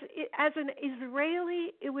there. As an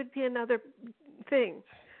Israeli, it would be another thing.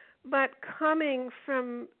 But coming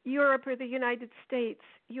from Europe or the United States,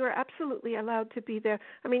 you're absolutely allowed to be there.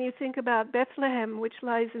 I mean, you think about Bethlehem, which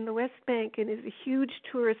lies in the West Bank and is a huge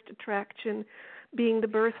tourist attraction, being the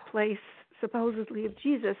birthplace, supposedly, of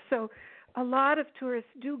Jesus. So a lot of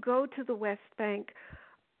tourists do go to the West Bank,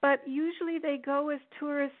 but usually they go as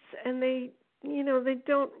tourists and they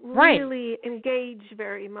don't really engage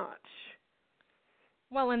very much.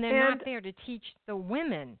 Well, and they're not there to teach the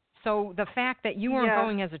women. So the fact that you weren't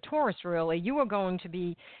going as a tourist, really, you were going to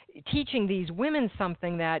be teaching these women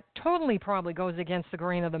something that totally probably goes against the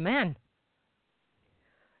grain of the men.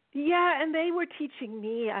 Yeah, and they were teaching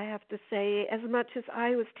me, I have to say, as much as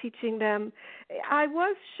I was teaching them. I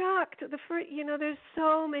was shocked. There's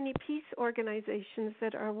so many peace organizations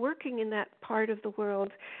that are working in that part of the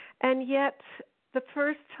world, and yet the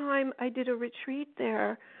first time I did a retreat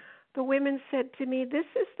there, the women said to me, this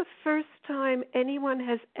is the first time anyone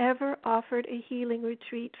has ever offered a healing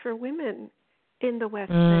retreat for women in the West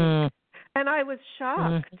Bank. And I was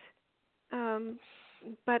shocked,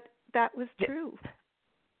 but that was true.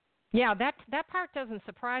 Yeah, that part doesn't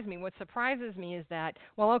surprise me. What surprises me is that,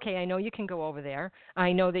 well, okay, I know you can go over there.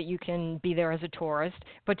 I know that you can be there as a tourist,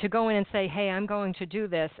 but to go in and say, hey, I'm going to do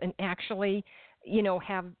this, and actually,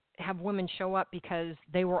 have women show up because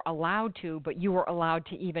they were allowed to, but you were allowed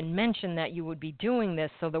to even mention that you would be doing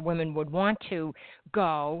this so the women would want to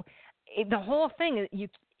go. The whole thing,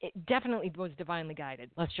 it definitely was divinely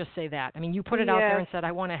guided. Let's just say that. I mean, you put it out there and said,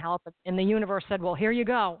 I want to help, and the universe said, well, here you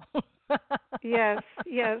go. Yes.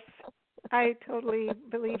 I totally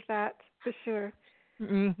believe that, for sure.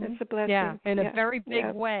 Mm-hmm. It's a blessing. Yeah, in a very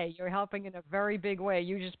big way. You're helping in a very big way.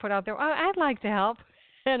 You just put out there, I'd like to help.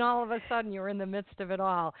 And all of a sudden, you're in the midst of it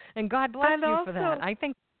all. And God bless you for that. I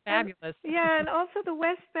think it's fabulous. And also the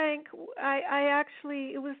West Bank,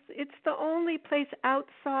 it's the only place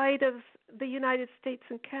outside of the United States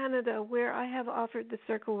and Canada where I have offered the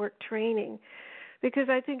Circlework training, because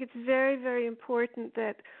I think it's very, very important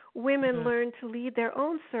that women learn to lead their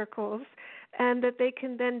own circles and that they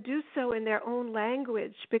can then do so in their own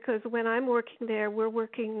language, because when I'm working there, we're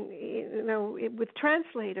working, with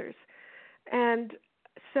translators. And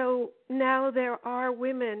so now there are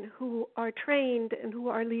women who are trained and who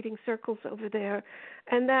are leading circles over there,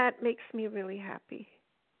 and that makes me really happy.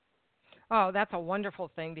 Oh, that's a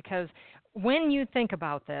wonderful thing, because when you think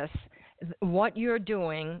about this, what you're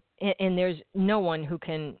doing, and there's no one who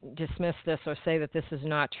can dismiss this or say that this is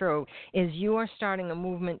not true, is you are starting a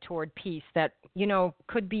movement toward peace that,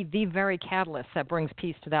 could be the very catalyst that brings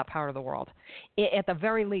peace to that part of the world. At the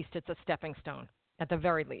very least, it's a stepping stone. At the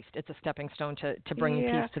very least, it's a stepping stone to bringing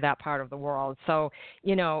peace to that part of the world. So,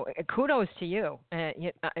 kudos to you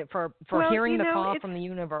for hearing the call from the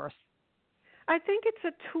universe. I think it's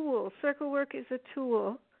a tool. Circlework is a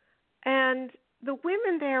tool. And the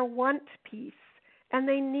women there want peace, and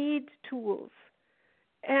they need tools.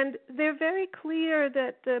 And they're very clear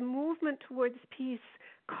that the movement towards peace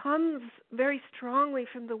comes very strongly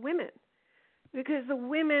from the women, because the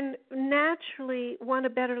women naturally want a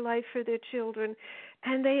better life for their children,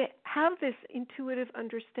 and they have this intuitive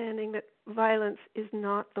understanding that violence is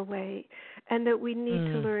not the way, and that we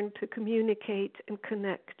need to learn to communicate and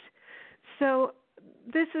connect. So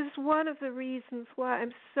this is one of the reasons why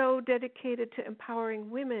I'm so dedicated to empowering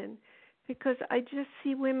women, because I just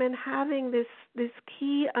see women having this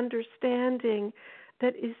key understanding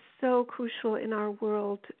that is so crucial in our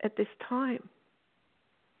world at this time.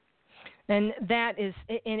 And that is,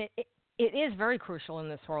 and it is very crucial in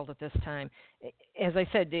this world at this time. As I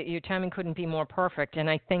said, your timing couldn't be more perfect. And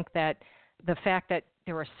I think that the fact that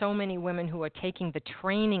there are so many women who are taking the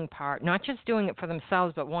training part, not just doing it for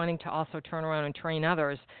themselves, but wanting to also turn around and train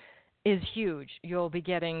others, is huge. You'll be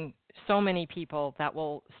getting so many people that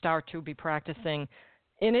will start to be practicing,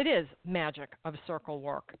 and it is magic of circle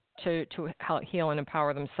work to help heal and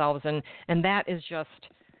empower themselves. And that is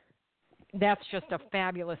that's just a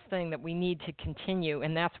fabulous thing that we need to continue,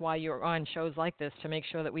 and that's why you're on shows like this, to make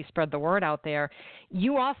sure that we spread the word out there.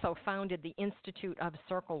 You also founded the Institute of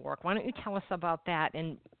Circle Work. Why don't you tell us about that,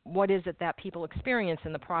 and what is it that people experience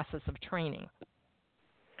in the process of training?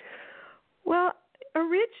 Well,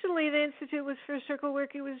 originally the Institute was for circle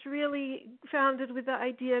work. It was really founded with the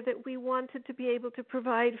idea that we wanted to be able to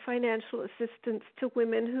provide financial assistance to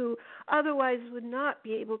women who otherwise would not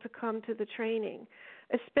be able to come to the training,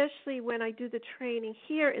 especially when I do the training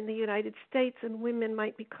here in the United States, and women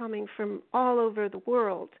might be coming from all over the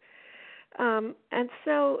world. And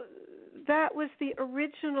so that was the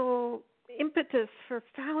original impetus for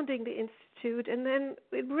founding the Institute, and then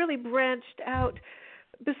it really branched out.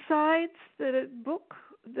 Besides the book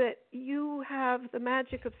that you have, The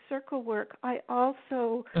Magic of Circle Work, I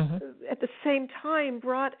also, at the same time,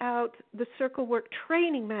 brought out the Circle Work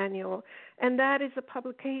Training Manual, and that is a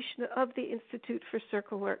publication of the Institute for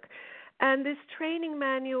Circle Work. And this training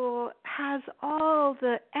manual has all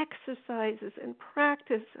the exercises and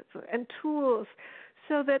practices and tools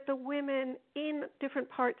so that the women in different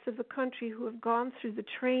parts of the country who have gone through the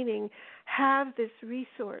training have this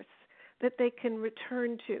resource that they can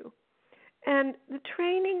return to. And the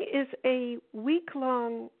training is a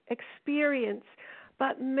week-long experience,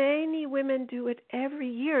 but many women do it every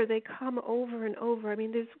year. They come over and over. I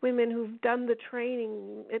mean, there's women who've done the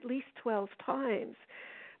training at least 12 times,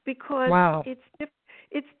 because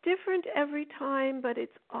it's different every time, but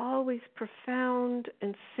it's always profound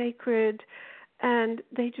and sacred, and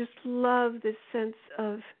they just love this sense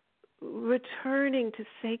of returning to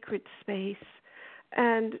sacred space.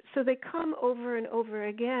 And so they come over and over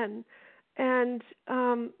again. And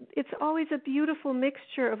it's always a beautiful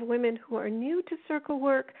mixture of women who are new to circle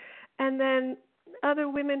work, and then other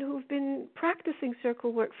women who've been practicing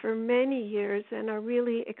circle work for many years and are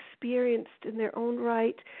really experienced in their own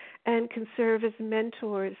right and can serve as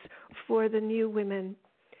mentors for the new women.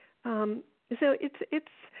 So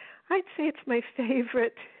I'd say it's my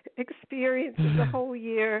favorite experience of the whole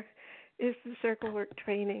year is the circle work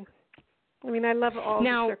training. I mean, I love all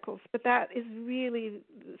the circles, but that is really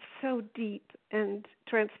so deep and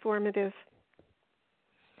transformative.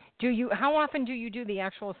 How often do you do the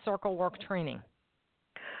actual circle work training?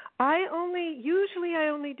 Usually I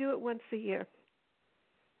only do it once a year.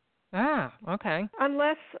 Ah, okay.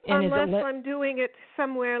 Unless I'm doing it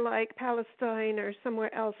somewhere like Palestine or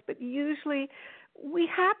somewhere else, but usually we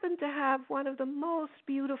happen to have one of the most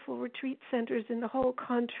beautiful retreat centers in the whole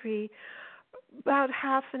country, about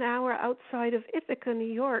half an hour outside of Ithaca,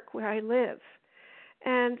 New York, where I live.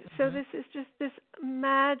 And so this is just this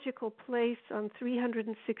magical place on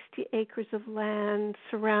 360 acres of land,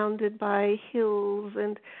 surrounded by hills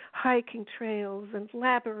and hiking trails and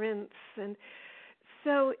labyrinths. And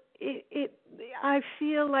so I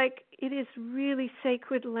feel like it is really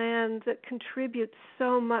sacred land that contributes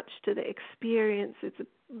so much to the experience. It's a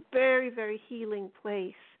very, very healing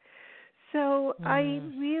place. So I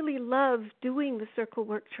really love doing the circle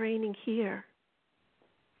work training here.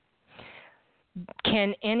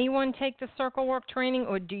 Can anyone take the circle work training,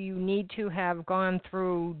 or do you need to have gone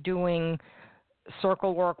through doing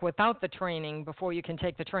circle work without the training before you can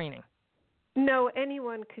take the training? No,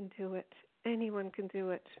 anyone can do it. Anyone can do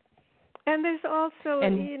it. And there's also,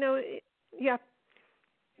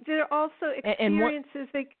 there are also experiences.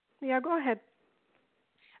 Go ahead.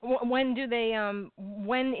 When do they?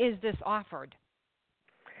 When is this offered?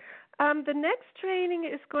 The next training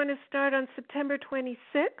is going to start on September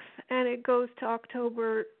 26th, and it goes to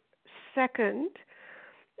October 2nd.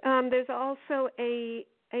 There's also a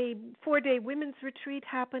 4-day women's retreat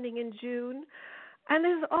happening in June. And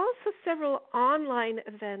there's also several online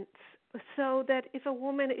events, so that if a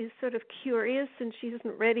woman is sort of curious and she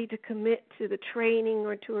isn't ready to commit to the training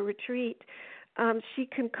or to a retreat, she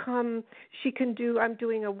can come. I'm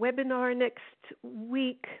doing a webinar next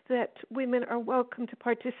week that women are welcome to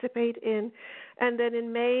participate in. And then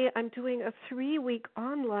in May, I'm doing a 3-week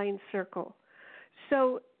online circle.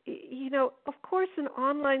 So, of course, an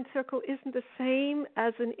online circle isn't the same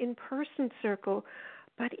as an in-person circle,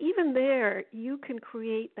 but even there, you can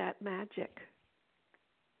create that magic.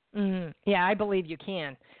 Yeah, I believe you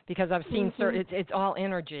can, because I've seen it's all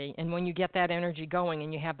energy, and when you get that energy going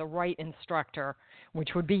and you have the right instructor,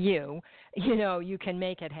 which would be you can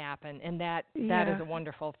make it happen, and that is a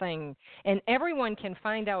wonderful thing. And everyone can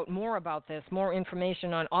find out more about this, more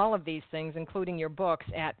information on all of these things, including your books,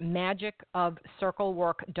 at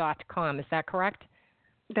magicofcirclework.com. Is that correct?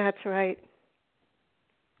 That's right.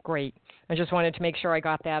 Great. I just wanted to make sure I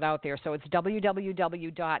got that out there. So it's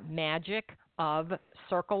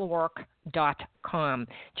www.magicofcirclework.com.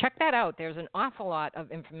 Check that out. There's an awful lot of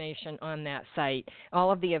information on that site.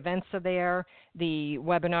 All of the events are there. The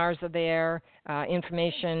webinars are there.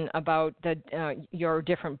 Information about your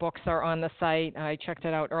different books are on the site. I checked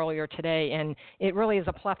it out earlier today, and it really is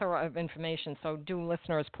a plethora of information. So do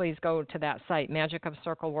listeners please go to that site,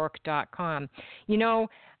 magicofcirclework.com.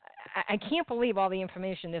 I can't believe all the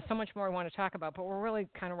information. There's so much more I want to talk about, but we're really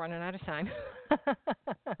kind of running out of time.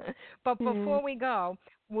 But before we go,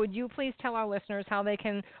 would you please tell our listeners how they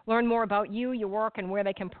can learn more about you, your work, and where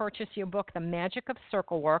they can purchase your book, The Magic of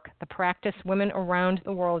Circle Work, the practice women around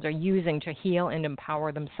the world are using to heal and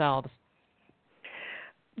empower themselves?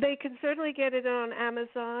 They can certainly get it on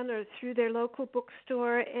Amazon or through their local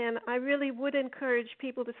bookstore, and I really would encourage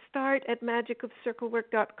people to start at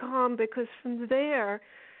magicofcirclework.com, because from there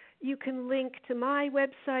you can link to my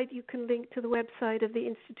website, you can link to the website of the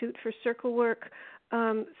Institute for Circle Work.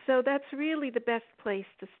 So that's really the best place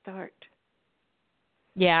to start.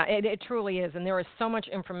 Yeah, it truly is, and there is so much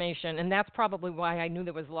information, and that's probably why I knew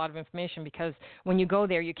there was a lot of information, because when you go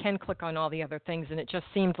there, you can click on all the other things, and it just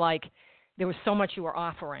seemed like there was so much you were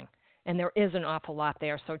offering, and there is an awful lot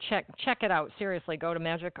there. So check it out. Seriously, go to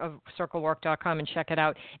magicofcirclework.com and check it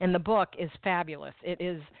out. And the book is fabulous. It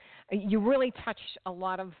is. You really touch a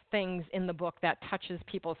lot of things in the book that touches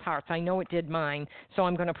people's hearts. I know it did mine, so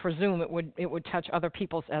I'm going to presume it would touch other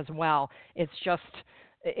people's as well. It's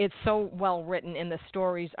so well written, and the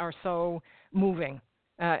stories are so moving.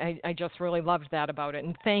 I just really loved that about it,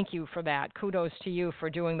 and thank you for that. Kudos to you for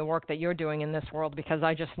doing the work that you're doing in this world, because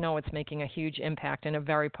I just know it's making a huge impact in a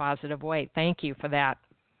very positive way. Thank you for that.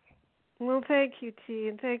 Well, thank you, T,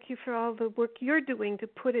 and thank you for all the work you're doing to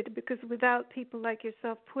put it, because without people like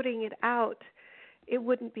yourself putting it out, it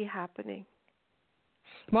wouldn't be happening.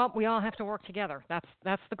 Well, we all have to work together. That's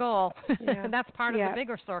the goal. Yeah. That's part of the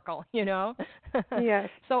bigger circle, Yes.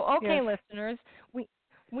 So, okay, listeners,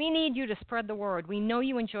 we need you to spread the word. We know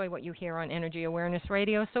you enjoy what you hear on Energy Awareness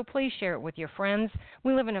Radio, so please share it with your friends.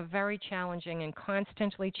 We live in a very challenging and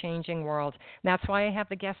constantly changing world. That's why I have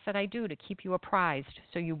the guests that I do, to keep you apprised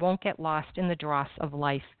so you won't get lost in the dross of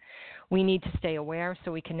life. We need to stay aware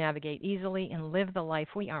so we can navigate easily and live the life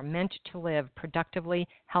we are meant to live, productively,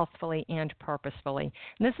 healthfully, and purposefully.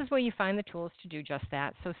 And this is where you find the tools to do just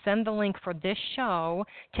that. So send the link for this show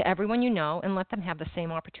to everyone you know and let them have the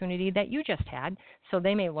same opportunity that you just had, so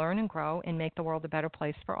they may learn and grow and make the world a better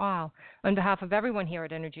place for all. On behalf of everyone here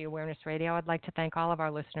at Energy Awareness Radio, I'd like to thank all of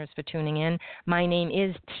our listeners for tuning in. My name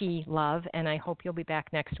is T. Love, and I hope you'll be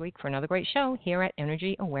back next week for another great show here at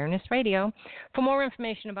Energy Awareness Radio. For more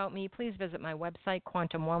information about me, please visit my website,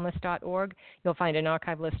 quantumwellness.org. You'll find an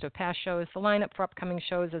archive list of past shows, the lineup for upcoming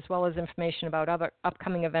shows, as well as information about other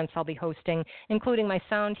upcoming events I'll be hosting, including my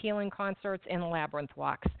sound healing concerts and labyrinth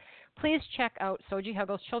walks. Please check out Soji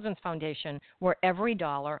Huggles Children's Foundation, where every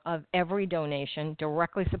dollar of every donation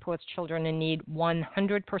directly supports children in need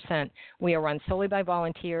 100%. We are run solely by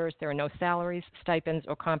volunteers. There are no salaries, stipends,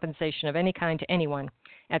 or compensation of any kind to anyone.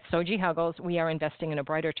 At Soji Huggles, we are investing in a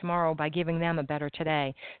brighter tomorrow by giving them a better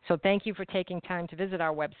today. So thank you for taking time to visit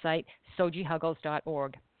our website,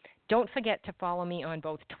 sojihuggles.org. Don't forget to follow me on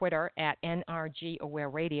both Twitter at NRG Aware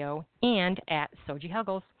Radio and at Soji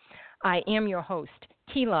Huggles. I am your host,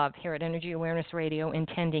 T-Love, here at Energy Awareness Radio,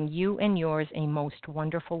 intending you and yours a most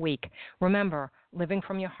wonderful week. Remember, living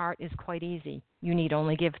from your heart is quite easy. You need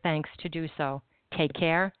only give thanks to do so. Take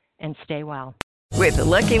care and stay well. With the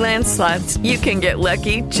Lucky Land Slots, you can get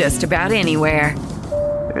lucky just about anywhere.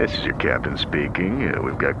 This is your captain speaking.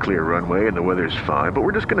 We've got clear runway and the weather's fine, but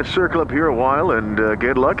we're just going to circle up here a while and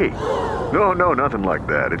get lucky. No, nothing like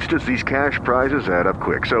that. It's just these cash prizes add up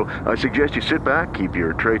quick. So I suggest you sit back, keep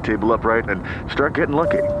your tray table upright, and start getting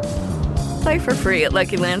lucky. Play for free at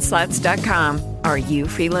LuckyLandSlots.com. Are you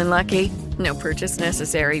feeling lucky? No purchase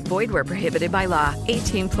necessary. Void where prohibited by law.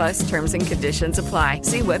 18+ terms and conditions apply.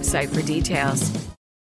 See website for details.